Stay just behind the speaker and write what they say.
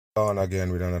On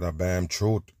again with another BAM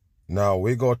truth. Now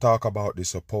we go talk about the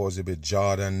supposedly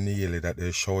Jordan Neely that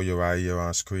they show you right here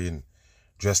on screen,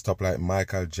 dressed up like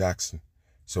Michael Jackson,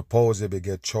 supposedly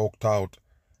get choked out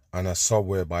on a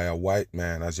subway by a white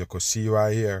man. As you could see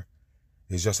right here,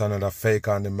 it's just another fake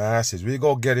on the masses. We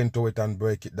go get into it and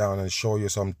break it down and show you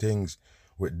some things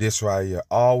with this right here.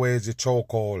 Always the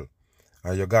chokehold.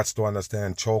 And you got to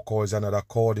understand chokehold is another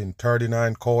coding,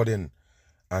 39 coding,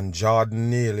 and Jordan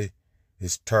Neely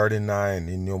is 39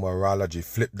 in numerology.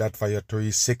 Flip that for your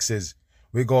 3 6s.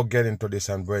 We go get into this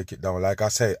and break it down. Like I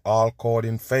say, all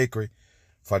coding fakery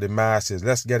for the masses.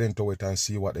 Let's get into it and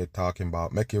see what they're talking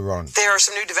about. Make it run. There are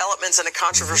some new developments in a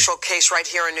controversial case right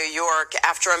here in New York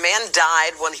after a man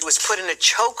died when he was put in a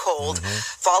chokehold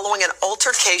following an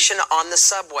altercation on the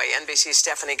subway. NBC's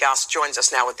Stephanie Goss joins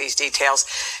us now with these details.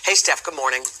 Hey, Steph, good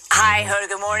morning. Hi, Hoda,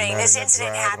 good morning. This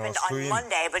incident happened on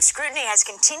Monday, but scrutiny has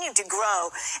continued to grow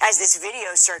as this video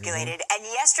circulated. And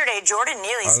yesterday, Jordan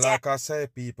Neely's death. Like I say,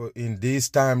 people, in this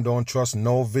time, don't trust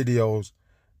no videos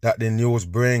that the news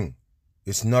bring.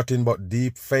 It's nothing but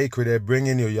deep fakery they're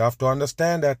bringing you. You have to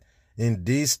understand that in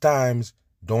these times,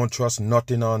 don't trust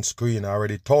nothing on screen. I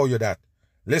already told you that.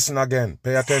 Listen again.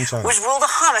 Pay attention. Was ruled a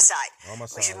homicide.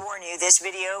 We should warn you, this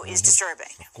video is disturbing.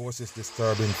 Of course, it's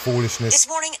disturbing foolishness. This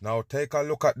morning. Now, take a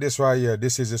look at this right here.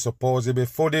 This is the supposedly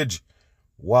footage.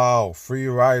 Wow, free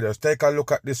riders. Take a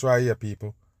look at this right here,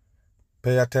 people.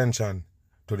 Pay attention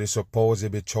to the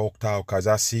supposedly choked out, because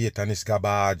I see it and it's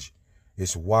garbage.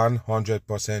 It's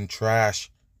 100%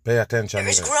 trash. Pay attention. There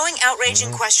is growing outrage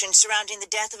and questions surrounding the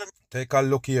death of a... Take a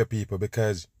look here, people,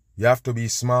 because you have to be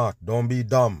smart. Don't be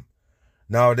dumb.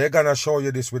 Now, they're going to show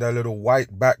you this with a little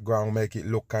white background, make it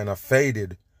look kind of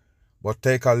faded. But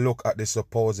take a look at the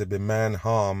supposedly man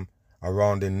harm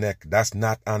around the neck. That's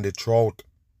not on the throat.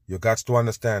 You got to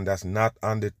understand, that's not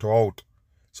on the throat.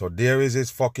 So there is his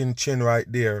fucking chin right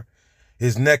there.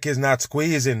 His neck is not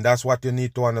squeezing. That's what you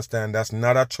need to understand. That's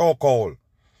not a chokehold.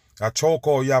 A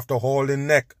chokehold, you have to hold the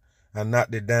neck and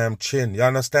not the damn chin. You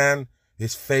understand?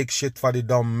 It's fake shit for the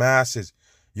dumb masses.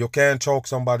 You can't choke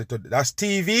somebody to... That's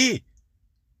TV.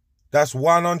 That's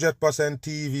 100%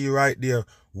 TV right there.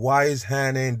 Why his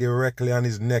hand ain't directly on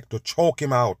his neck to choke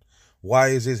him out? Why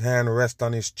is his hand rest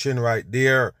on his chin right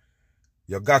there?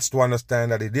 You got to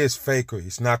understand that it is fakery.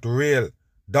 It's not real.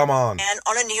 Dumb on. And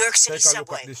on a New York City subway. Take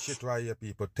a look at this shit right here,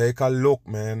 people. Take a look,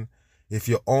 man. If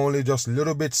you're only just a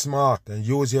little bit smart and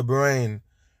use your brain,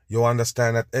 you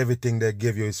understand that everything they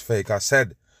give you is fake. I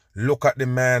said, look at the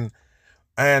man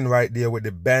hand right there with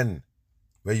the bend.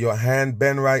 Where your hand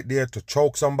bend right there to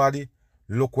choke somebody.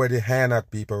 Look where the hand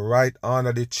at, people. Right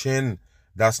under the chin.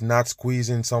 That's not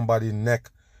squeezing somebody's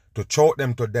neck to choke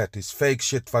them to death. It's fake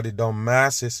shit for the dumb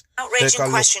masses. Outrage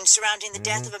and questions surrounding the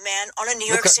death of a man on a New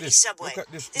York City subway. Look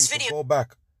at this video. Go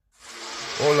back.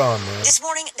 Hold on, man. This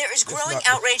morning, there is growing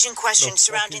outrage and questions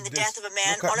surrounding the death of a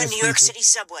man on a New York City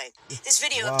subway. This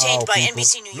video obtained by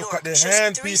NBC New York look at the shows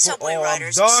hand, 3 people. subway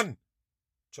riders. I'm done.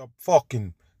 Chop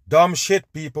fucking dumb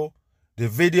shit, people. The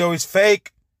video is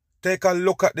fake. Take a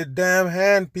look at the damn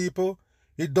hand, people.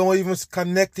 It don't even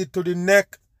connect it to the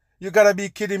neck. You gotta be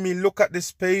kidding me. Look at the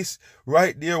space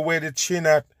right there where the chin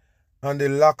at and the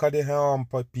lock of the arm,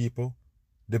 people.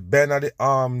 The bend of the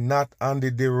arm, not on the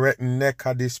direct neck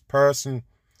of this person.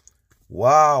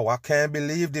 Wow, I can't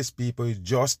believe this, people. It's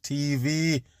just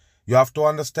TV. You have to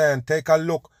understand. Take a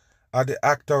look at the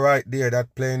actor right there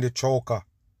that playing the choker.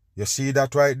 You see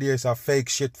that right there? It's a fake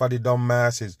shit for the dumb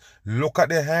masses. Look at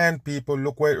the hand, people.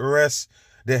 Look where it rests.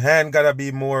 The hand gotta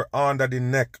be more under the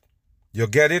neck. You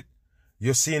get it?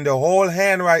 You're seeing the whole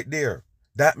hand right there.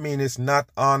 That means it's not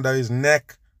under his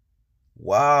neck.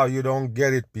 Wow, you don't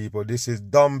get it, people. This is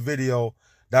dumb video.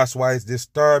 That's why it's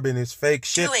disturbing. It's fake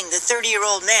shit. Doing the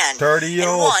 30-year-old man.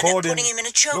 30-year-old coding. Putting him in a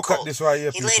chokehold. Look at this right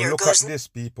here, people. Look at this,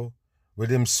 people.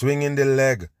 With him swinging the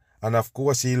leg. And of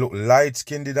course, he look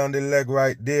light-skinned on the leg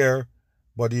right there.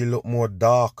 But he look more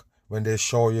dark when they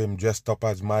show you him dressed up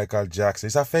as Michael Jackson.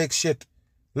 It's a fake shit.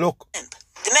 Look.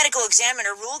 The medical examiner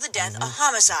ruled the death a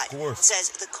homicide. It says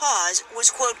the cause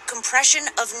was, quote, compression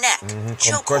of neck.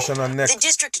 Compression of neck. The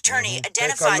district attorney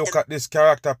identified... Take a look at this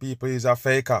character, people. He's a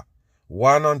faker.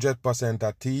 100%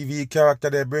 a TV character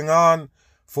they bring on.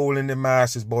 Fooling the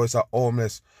masses. Boys are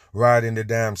homeless. Riding the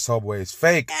damn subway. It's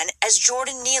fake. And as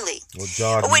Jordan Neely.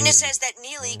 A witness says that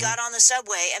Neely got on the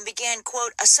subway and began,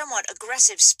 quote, a somewhat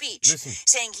aggressive speech,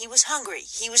 saying he was hungry,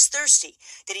 he was thirsty,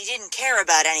 that he didn't care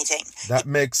about anything. That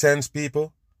makes sense,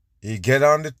 people. He get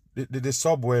on the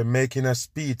subway making a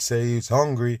speech, say he's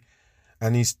hungry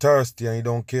and he's thirsty and he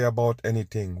don't care about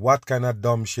anything. What kind of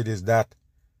dumb shit is that?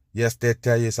 Yes, they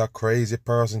tell you it's a crazy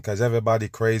person because everybody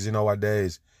crazy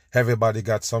nowadays. Everybody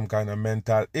got some kind of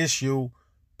mental issue.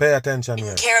 Pay attention He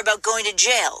here. didn't care about going to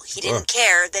jail. He didn't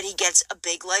care that he gets a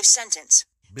big life sentence.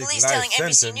 Police telling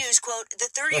NBC News, quote, the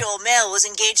 30-year-old male was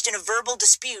engaged in a verbal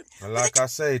dispute. Like I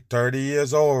say, 30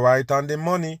 years old, right on the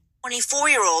money.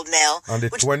 24-year-old male. On the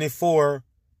 24,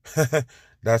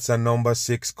 that's a number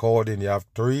 6 coding. You have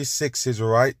 3 6s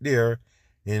right there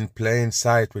in plain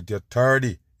sight with your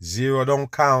 30. 0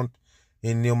 don't count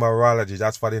in numerology.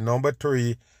 That's for the number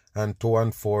 3, and 2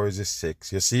 and 4 is a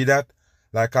 6. You see that?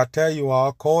 Like I tell you,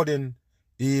 all coding,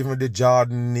 even the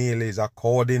Jordan Neely is a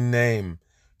coding name.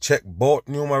 Check both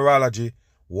numerology.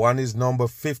 One is number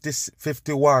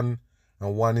 51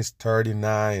 and one is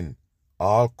 39.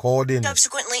 All coding.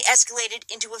 Subsequently escalated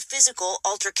into a physical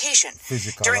altercation.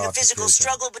 During a physical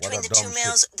struggle between the two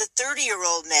males, the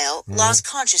 30-year-old male lost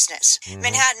consciousness.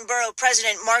 Manhattan Borough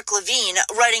President Mark Levine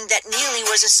writing that Neely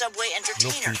was a subway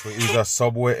entertainer. Look, people, he's a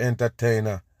subway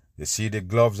entertainer. You see the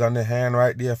gloves on the hand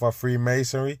right there for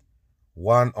Freemasonry?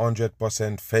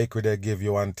 100% fake they give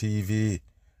you on TV.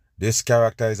 This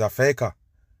character is a faker.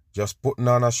 Just putting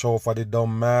on a show for the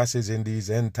dumb masses in these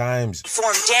end times.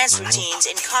 Performed dance routines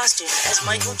in costume as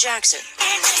Michael Jackson.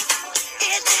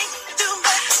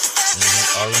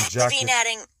 Orange jacket. Levine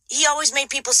adding, he always made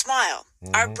people smile.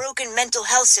 Our broken mental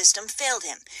health system failed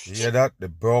him. You hear that? The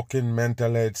broken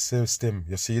mental health system.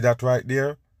 You see that right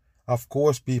there? Of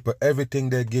course, people, everything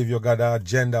they give you got an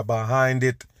agenda behind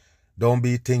it. Don't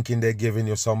be thinking they're giving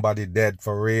you somebody dead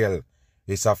for real.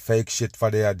 It's a fake shit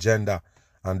for their agenda.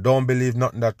 And don't believe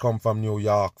nothing that come from New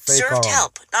York. Fake served on.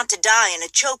 help not to die in a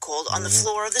chokehold on the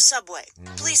floor of the subway.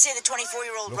 Police say the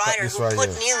 24-year-old rider who right put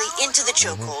here. Neely into the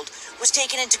chokehold was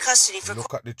taken into custody for...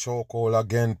 Look at the chokehold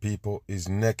again, people. His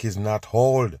neck is not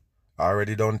hold. I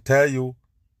already don't tell you.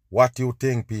 What you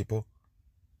think, people?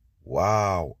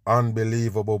 Wow.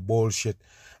 Unbelievable bullshit.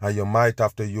 And you might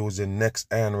have to use the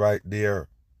next hand right there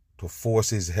to force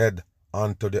his head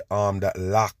onto the arm that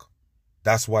lock.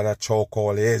 That's what a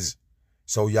chokehold is.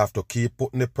 So you have to keep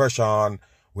putting the pressure on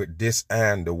with this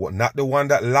hand. Not the one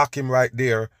that lock him right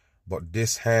there, but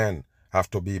this hand have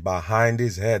to be behind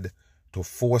his head to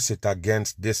force it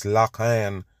against this lock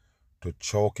hand to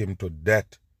choke him to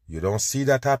death. You don't see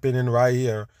that happening right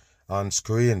here on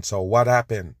screen. So what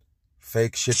happened?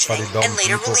 Fake shit for the dumb and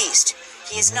later people. released.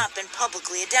 He has not been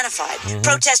publicly identified.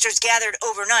 Protesters gathered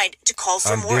overnight to call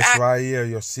for And more this action. right here,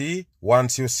 you see?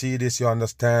 Once you see this, you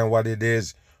understand what it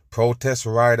is. Protest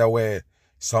right away.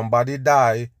 Somebody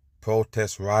die,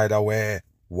 protest right away.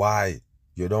 Why?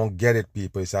 You don't get it,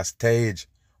 people. It's a stage.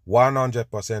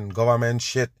 100% government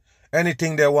shit.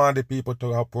 Anything they want the people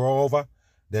to approve over,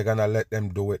 they're gonna let them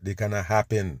do it. They're gonna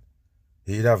happen.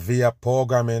 Either via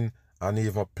programming and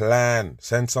even plan.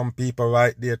 Send some people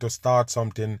right there to start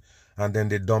something, and then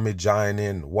the dummy join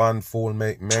in. One fool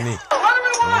make many.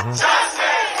 One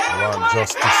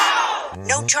justice.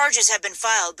 No charges have been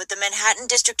filed, but the Manhattan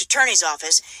District Attorney's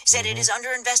Office said it is under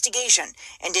investigation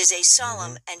and is a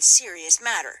solemn and serious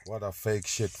matter. What a fake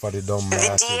shit for the dumb The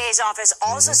masses. DA's office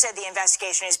also said the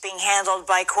investigation is being handled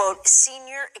by, quote,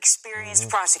 senior experienced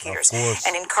prosecutors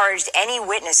and encouraged any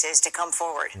witnesses to come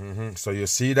forward. So you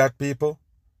see that, people?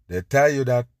 They tell you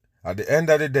that at the end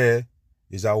of the day,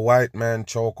 is a white man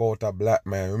choke out a black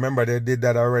man. Remember, they did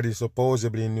that already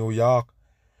supposedly in New York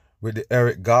with the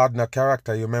Eric Gardner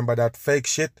character. You remember that fake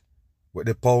shit? With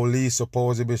the police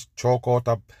supposedly choke out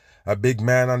a big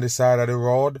man on the side of the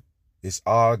road? It's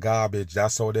all garbage.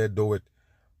 That's how they do it.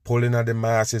 Pulling at the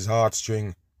masses'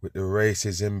 heartstring with the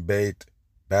racism bait.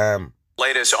 Bam.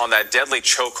 Latest on that deadly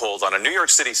chokehold on a New York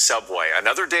City subway.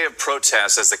 Another day of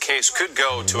protests as the case could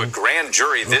go to a grand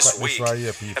jury this week. Right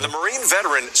here, and the Marine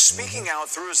veteran speaking out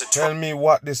through his attorney. Tell me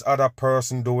what this other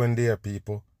person doing there,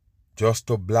 people. Just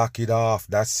to block it off.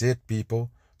 That's it,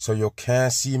 people. So you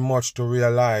can't see much to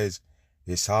realize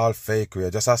it's all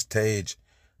fakery. Just a stage.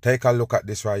 Take a look at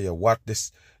this right here. What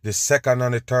the second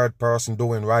and the third person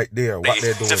doing right there. What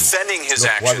they're doing. Defending his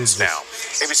actions now.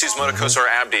 ABC's Mona Kosar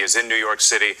Abdi is in New York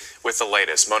City with the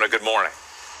latest. Mona, good morning.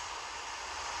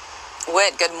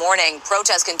 Whit, good morning.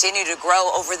 Protests continue to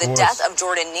grow over the death of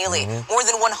Jordan Neely. More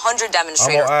than 100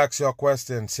 demonstrators. I'm going to ask you a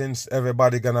question. Since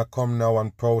everybody going to come now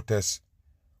and protest,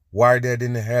 why they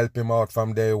didn't help him out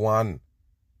from day one?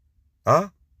 Huh?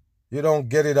 You don't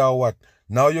get it or what?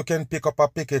 Now you can pick up a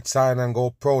picket sign and go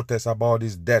protest about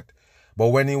his death. But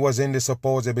when he was in the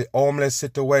supposedly homeless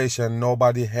situation,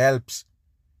 nobody helps.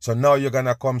 So now you're going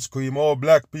to come scream, oh,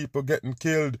 black people getting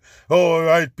killed. Oh,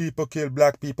 white people kill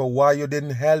black people. Why you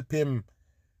didn't help him?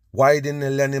 Why didn't you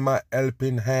lend him a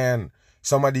helping hand?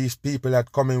 Some of these people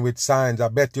that come in with signs, I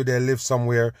bet you they live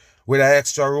somewhere with an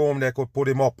extra room they could put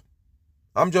him up.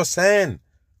 I'm just saying,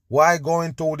 Why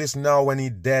going through this now when he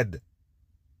dead?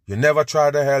 You never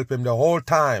tried to help him the whole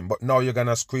time, but now you're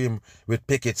gonna scream with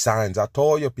picket signs. I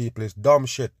told you people, it's dumb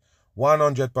shit.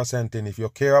 100% in. If you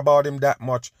care about him that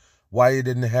much, why you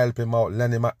didn't help him out,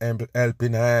 lend him a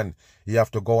helping hand? You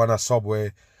have to go on a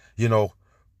subway, you know,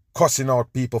 cussing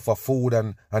out people for food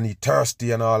and he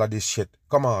thirsty and all of this shit.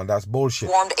 Come on, that's bullshit.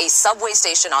 Formed a subway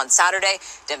station on Saturday,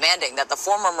 demanding that the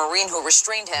former Marine who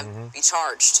restrained him be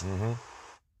charged.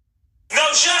 No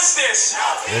justice.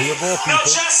 There you go, people. No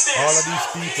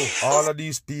justice. All of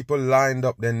these people lined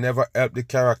up. They never helped the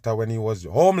character when he was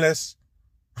homeless.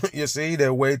 You see, they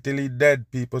wait till he dead,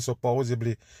 people,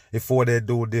 supposedly, before they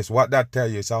do this. What that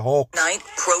tell you? It's a hoax. Night,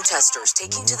 protesters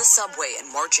taking to the subway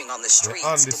and marching on the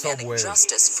streets, demanding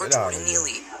justice for Jordan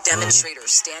Neely.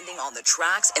 Demonstrators standing on the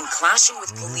tracks and clashing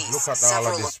with police. Look at all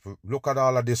of this. Look at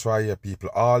all of this right here, people.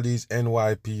 All these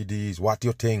NYPDs. What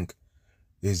you think?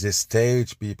 Is a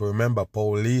stage, people. Remember,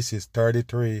 police is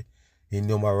 33 in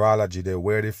numerology. They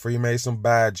wear the Freemason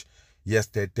badge. Yes,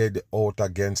 they take the oath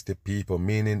against the people,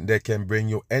 meaning they can bring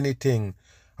you anything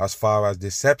as far as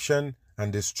deception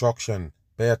and destruction.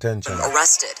 Pay attention.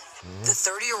 Arrested. The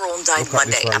 30-year-old died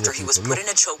Monday after he was put in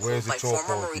a chokehold by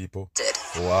former Marine.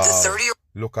 Wow. The 30-year-old.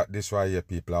 Look at this right here,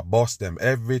 people. I bust them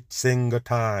every single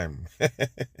time.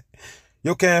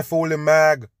 You can't fool the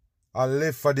mag. I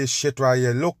live for this shit right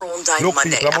here. Look, people, I'm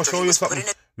going to show you something.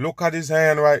 Look at his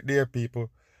hand right there, people.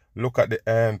 Look at the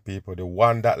hand, people. The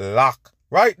one that lock.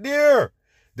 Right there.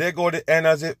 There go the end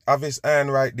of his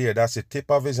hand right there. That's the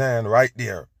tip of his hand right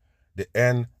there. The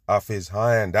end of his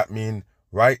hand. That means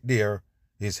right there.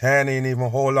 His hand ain't even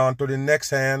hold on to the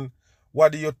next hand.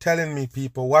 What are you telling me,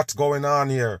 people? What's going on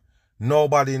here?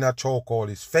 Nobody in a chokehold.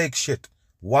 It's fake shit.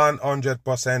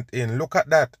 100% in. Look at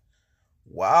that.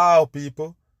 Wow,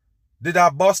 people. Did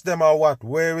I bust them or what?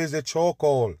 Where is the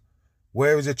chokehold?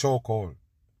 Where is the chokehold?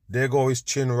 There go his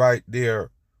chin right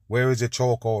there. Where is the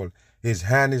chokehold? His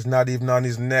hand is not even on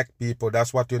his neck, people.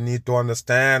 That's what you need to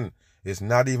understand. It's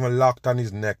not even locked on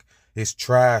his neck. It's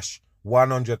trash.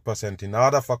 100%. In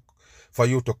order for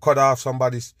you to cut off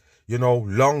somebody's, you know,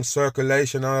 lung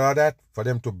circulation and all that, for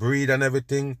them to breathe and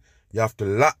everything, you have to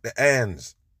lock the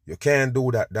hands. You can't do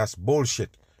that. That's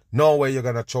bullshit. No way you're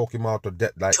going to choke him out to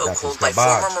death like that. Chokehold by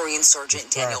former Marine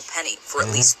Sergeant Daniel Penny for at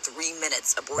least 3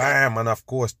 minutes aboard. Bam, and of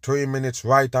course, 3 minutes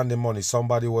right on the money.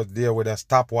 Somebody was there with a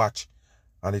stopwatch,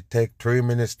 and it take 3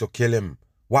 minutes to kill him.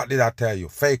 What did I tell you?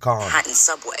 Fake on. Manhattan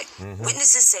subway.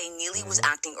 Witnesses say Neely was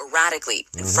acting erratically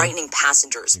and frightening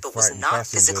passengers, but was not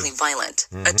physically violent.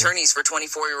 Attorneys for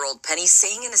 24-year-old Penny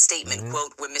saying in a statement,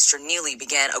 quote, when Mr. Neely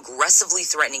began aggressively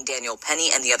threatening Daniel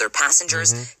Penny and the other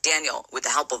passengers, Daniel, with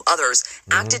the help of others,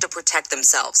 acted to protect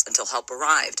themselves until help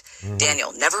arrived.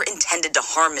 Daniel never intended to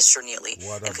harm Mr. Neely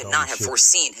and could not have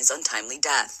foreseen his untimely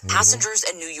death. Passengers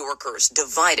and New Yorkers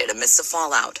divided amidst the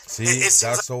fallout. See,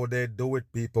 that's how they do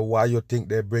it, people. Why you think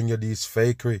they bring you these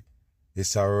fakery?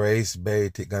 It's a race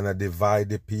bait. It's gonna divide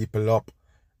the people up.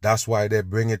 That's why they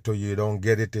bring it to you. You don't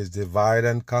get it. It's divide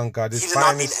and conquer. He did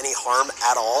not mean any harm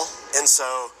at all. And so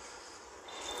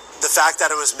the fact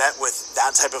that it was met with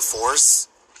that type of force,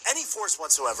 any force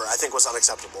whatsoever, I think was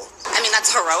unacceptable. I mean,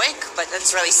 that's heroic, but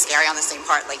that's really scary on the same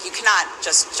part. Like, you cannot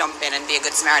just jump in and be a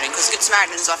good Samaritan, because good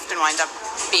Samaritans often wind up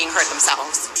being hurt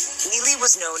themselves. Neely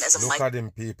was known as a... Look at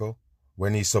him, people.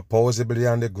 When he's supposedly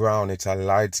on the ground, it's a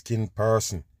light-skinned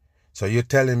person. So you're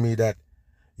telling me that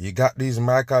you got these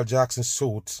Michael Jackson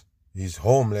suits, he's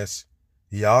homeless,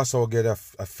 he also get a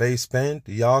face paint,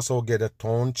 he also get a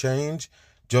tone change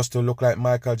just to look like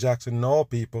Michael Jackson? No,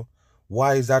 people.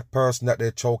 Why is that person that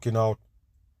they're choking out,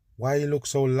 why he look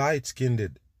so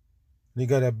light-skinned? He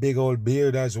got a big old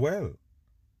beard as well.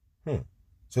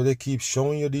 So they keep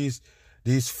showing you these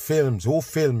films. Who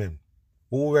film him?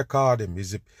 Who record him?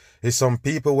 Is some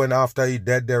people, when after he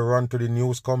dead, they run to the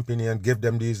news company and give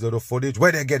them these little footage?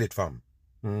 Where they get it from?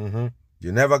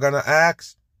 You're never gonna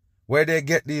ask where they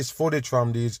get these footage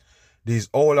from, these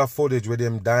older footage with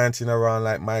him dancing around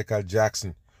like Michael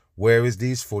Jackson. Where is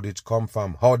these footage come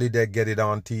from? How did they get it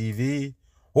on TV?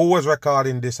 Who was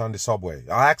recording this on the subway?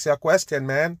 I ask you a question,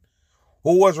 man.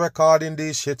 Who was recording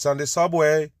these shits on the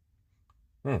subway?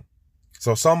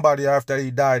 So somebody after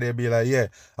he died, they'll be like, yeah,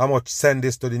 I'm going to send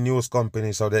this to the news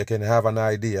company so they can have an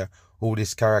idea who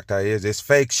this character is. It's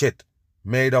fake shit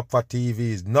made up for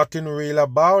TVs. Nothing real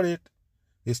about it.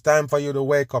 It's time for you to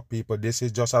wake up, people. This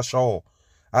is just a show.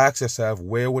 Ask yourself,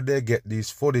 where would they get these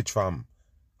footage from?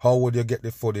 How would you get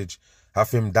the footage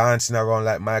of him dancing around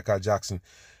like Michael Jackson?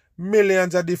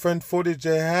 Millions of different footage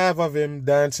they have of him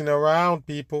dancing around,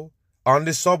 people. On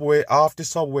the subway, off the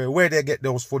subway. Where they get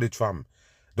those footage from?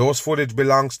 Those footage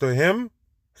belongs to him?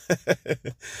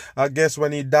 I guess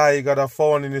when he died, he got a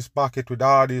phone in his pocket with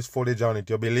all this footage on it.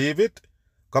 You believe it?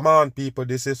 Come on, people.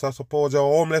 This is, I suppose, a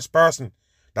homeless person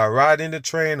that riding the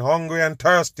train hungry and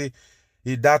thirsty.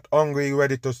 He that hungry, he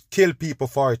ready to kill people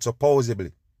for it,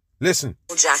 supposedly. Listen.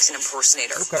 Jackson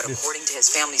impersonator, but according to his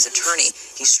family's attorney,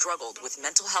 he struggled with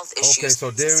mental health issues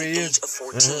so there since he the is. age of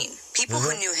 14. People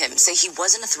who knew him say he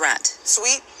wasn't a threat.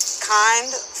 Sweet,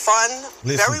 kind, fun,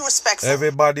 Listen, very respectful.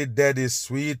 everybody dead is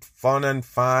sweet, fun, and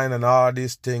fine, and all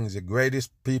these things. The greatest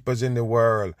peoples in the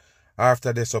world.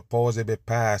 After they supposedly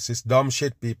pass, it's dumb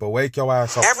shit, people. Wake your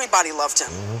ass up. Everybody loved him,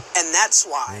 and that's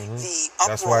why the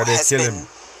uproar has been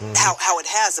how it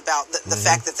has about the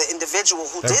fact that the individual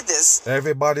who did this.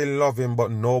 Everybody love him,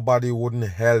 but nobody wouldn't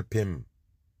help him.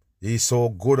 He's so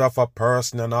good of a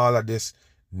person and all of this.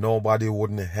 Nobody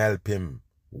wouldn't help him.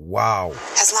 Wow.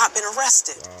 Has not been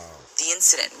arrested. Wow. The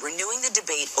incident renewing the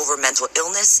debate over mental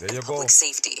illness and public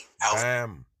safety.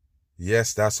 Bam.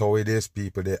 Yes, that's how it is,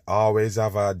 people. They always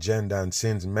have an agenda, and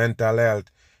since mental health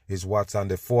is what's on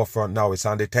the forefront now, it's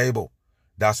on the table.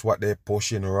 That's what they're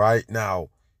pushing right now.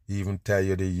 Even tell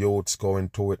you the youth's going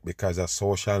to it because of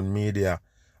social media.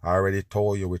 I already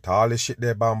told you, with all the shit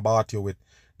they bombard you with,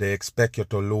 they expect you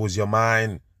to lose your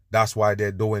mind. That's why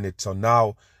they're doing it. So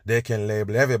now they can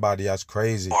label everybody as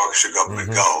crazy. Far should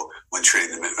government go when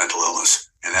treating the mental illness?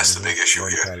 And that's the big issue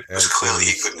here. Because clearly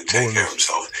he couldn't take care of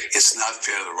himself. It's not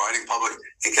fair to the writing public.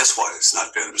 And guess what? It's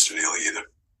not fair to Mr. Neely either.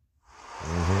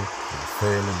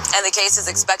 And the case is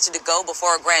expected to go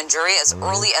before a grand jury as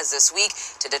early as this week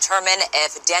to determine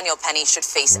if Daniel Penny should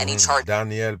face any charge.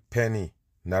 Daniel Penny,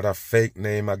 not a fake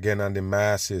name again on the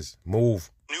masses.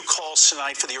 Move. New calls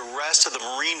tonight for the arrest of the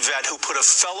Marine vet who put a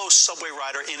fellow subway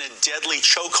rider in a deadly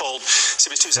chokehold.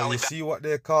 So you see what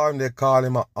they call him? They call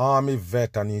him an Army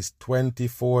vet, and he's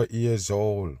 24 years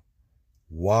old.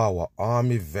 Wow, an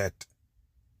Army vet.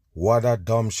 What a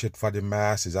dumb shit for the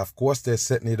masses. Of course, they're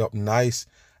setting it up nice.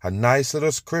 A nice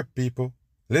little script, people.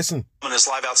 Listen. Is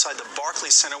live outside the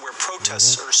Barclays Center where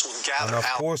protesters will gather. And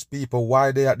of course, people,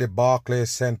 why they at the Barclays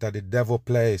Center, the devil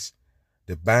place?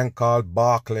 The bank called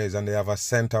Barclays, and they have a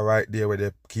center right there where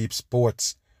they keep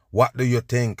sports. What do you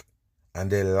think?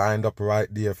 And they lined up right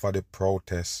there for the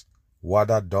protest.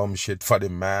 What a dumb shit for the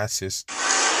masses.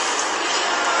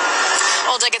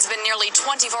 Well, Dick, it's been nearly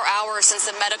 24 hours since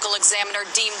the medical examiner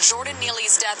deemed Jordan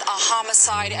Neely's death a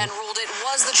homicide and ruled it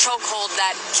was the chokehold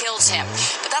that killed him.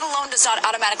 But that alone does not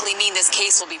automatically mean this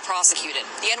case will be prosecuted.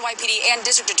 The NYPD and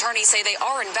district attorney say they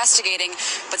are investigating,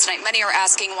 but tonight many are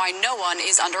asking why no one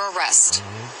is under arrest.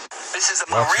 This is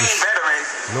a Marine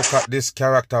veteran. Look at this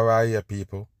character right here,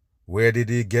 people. Where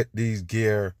did he get these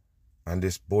gear and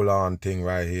this bull-on thing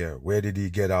right here? Where did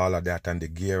he get all of that and the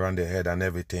gear on the head and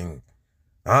everything?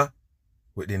 Huh?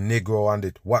 With the Negro and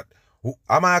it. What?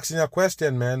 I'm asking a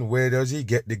question, man. Where does he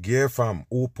get the gear from?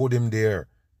 Who put him there?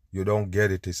 You don't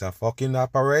get it. It's a fucking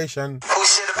operation. Who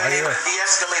should have been able to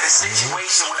de-escalate a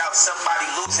situation without somebody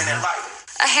losing their life?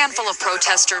 A handful of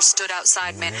protesters stood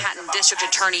outside Manhattan District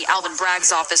Attorney Alvin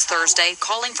Bragg's office Thursday,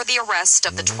 calling for the arrest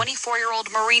of the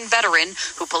 24-year-old Marine veteran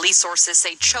who police sources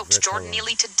say choked Jordan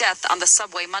Neely to death on the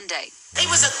subway Monday. It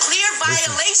was a clear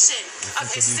violation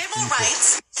of his civil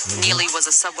rights. Neely was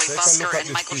a subway busker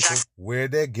and Michael Jackson. Where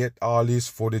they get all this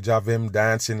footage of him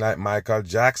dancing like Michael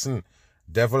Jackson.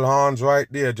 Devil horns right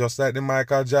there, just like the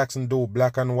Michael Jackson do,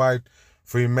 black and white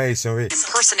Freemasonry.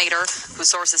 Impersonator, who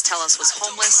sources tell us was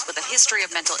homeless with a history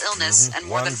of mental illness and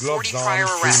more than 40 prior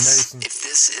arrests. If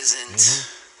this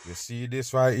isn't... You see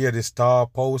this right here, the star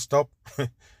post up?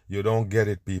 You don't get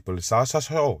it, people. It's all a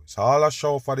show. It's all a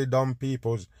show for the dumb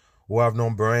peoples who have no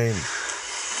brain. A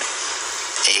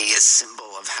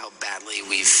symbol of how badly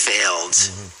we've failed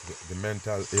the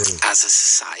mental ill as a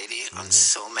society on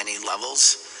so many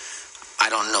levels. I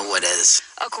don't know what is.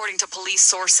 According to police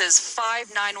sources,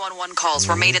 5 911 calls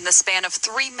were made in the span of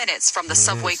 3 minutes from the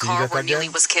subway car where Neely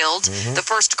was killed. The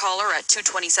first caller at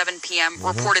 2:27 p.m.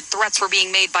 reported threats were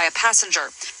being made by a passenger.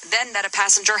 Then that a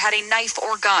passenger had a knife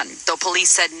or gun, though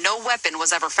police said no weapon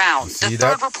was ever found. The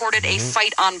third reported a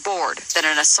fight on board, then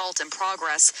an assault in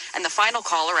progress, and the final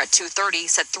caller at 2:30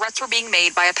 said threats were being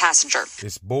made by a passenger.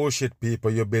 It's bullshit,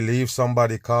 people. You believe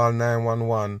somebody called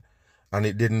 911 and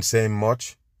it didn't say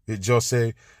much? It just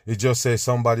say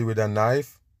somebody with a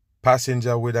knife,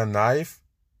 passenger with a knife.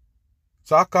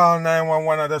 So I call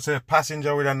 911 and just say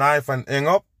passenger with a knife and hang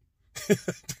up.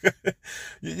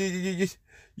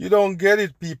 You don't get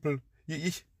it, people.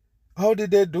 How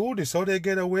did they do this? How they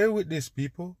get away with this,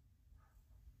 people?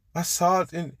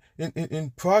 Assault in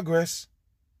progress.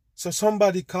 So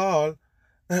somebody call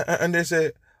and they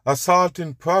say assault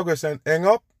in progress and hang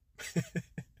up.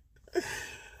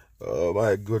 Oh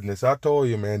my goodness, I told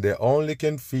you, man, they only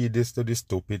can feed this to the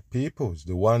stupid peoples,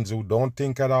 the ones who don't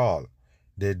think at all.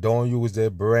 They don't use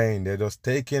their brain. They're just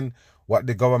taking what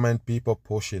the government people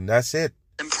pushing. That's it.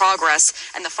 In progress,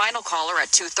 and the final caller at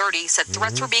 2:30 said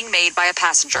threats were being made by a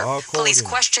passenger. Police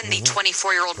questioned the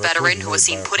 24-year-old veteran who was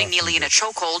seen putting Neely in a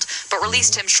chokehold, but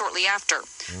released him shortly after.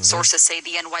 Sources say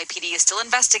the NYPD is still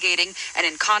investigating and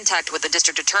in contact with the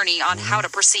district attorney on how to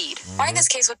proceed. Why in this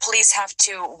case would police have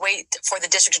to wait for the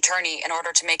district attorney in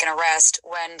order to make an arrest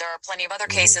when there are plenty of other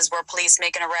cases where police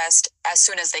make an arrest as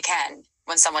soon as they can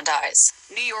when someone dies?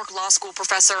 New York Law School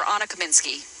professor Anna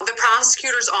Kaminsky. The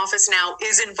prosecutor's office now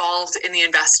is involved in the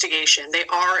investigation. They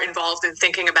are involved in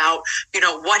thinking about,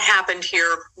 what happened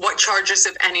here, what charges,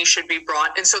 if any, should be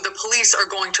brought. And so the police are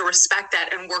going to respect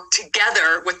that and work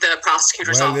together with the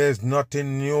prosecutor's office. Well, there's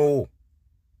nothing new.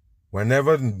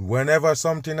 Whenever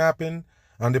something happens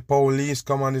and the police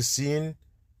come on the scene,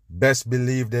 best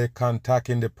believe they're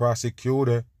contacting the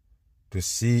prosecutor to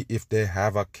see if they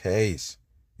have a case.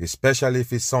 Especially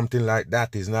if it's something like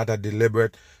that. It's not a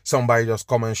deliberate, somebody just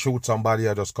come and shoot somebody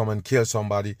or just come and kill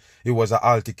somebody. It was an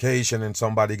altercation and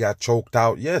somebody got choked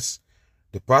out. Yes,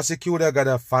 the prosecutor got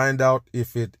to find out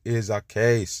if it is a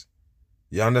case.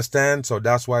 You understand? So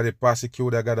that's why the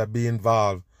prosecutor got to be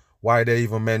involved. Why they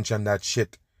even mention that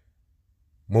shit.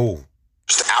 Move.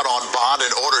 Just out on bond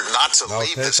in order not to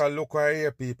leave this. Now take a look right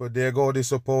here, people. There go the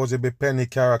supposed Penny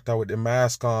character with the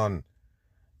mask on.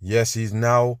 Yes, he's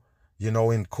now...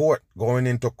 in court, going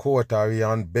into court, are he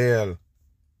on bail?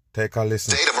 Take a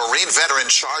listen. State a Marine veteran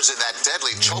charged in that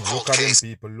deadly chokehold case. Look at them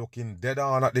people looking dead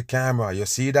on at the camera. You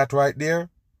see that right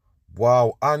there?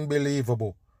 Wow,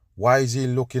 unbelievable. Why is he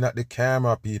looking at the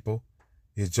camera, people?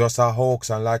 It's just a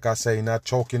hoax, and like I say, not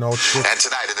choking out shit. And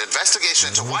tonight, an investigation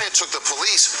into why it took the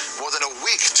police more than a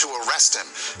week to arrest him.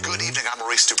 Good evening, I'm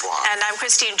Maurice Dubois. And I'm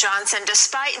Christine Johnson.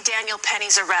 Despite Daniel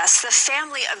Penny's arrest, the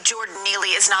family of Jordan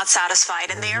Neely is not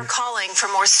satisfied, and they are calling for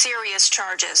more serious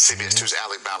charges. CBS 2's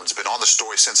Allie Bauman's been on the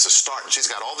story since the start, and she's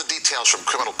got all the details from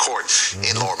criminal court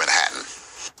in Lower Manhattan.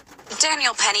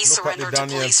 Daniel Penny surrendered to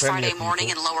police Friday morning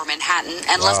in Lower Manhattan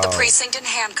and left the precinct in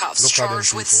handcuffs,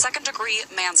 charged with second-degree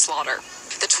manslaughter.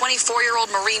 The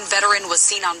 24-year-old Marine veteran was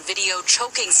seen on video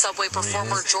choking Subway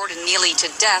performer Jordan Neely to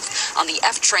death on the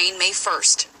F train May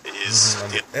 1st.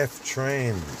 On the F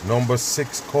train, number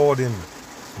 6 coding.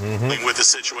 With the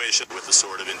situation, with the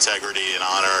sort of integrity and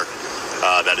honor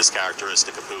that is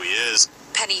characteristic of who he is.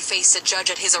 Penny faced a judge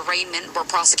at his arraignment where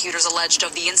prosecutors alleged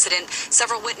of the incident.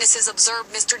 Several witnesses observed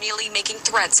Mr. Neely making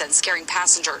threats and scaring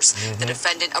passengers. The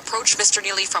defendant approached Mr.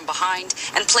 Neely from behind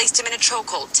and placed him in a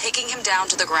chokehold, taking him down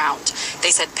to the ground. They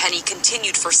said Penny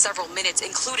continued for several minutes,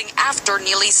 including after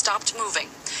Neely stopped moving.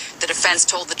 The defense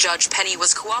told the judge Penny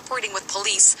was cooperating with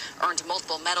police, earned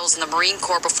multiple medals in the Marine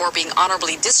Corps before being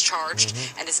honorably discharged,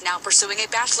 and is now pursuing a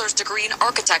bachelor's degree in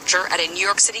architecture at a New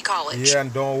York City college. Yeah,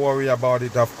 and don't worry about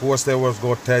it. Of course, they was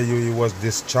going to tell you he was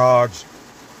discharged.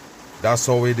 That's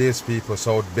how it is, people.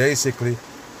 So basically,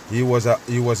 he was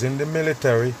in the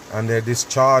military, and they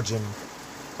discharged him,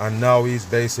 and now he's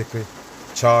basically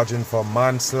charging for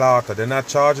manslaughter. They're not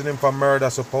charging him for murder,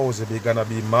 supposedly. It's gonna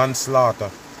be manslaughter.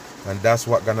 And that's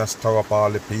what gonna stir up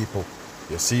all the people.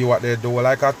 You see what they do?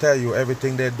 Like I tell you,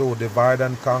 everything they do, divide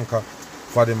and conquer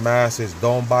for the masses.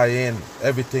 Don't buy in.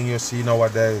 Everything you see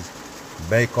nowadays,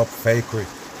 make up fakery.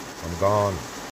 I'm gone.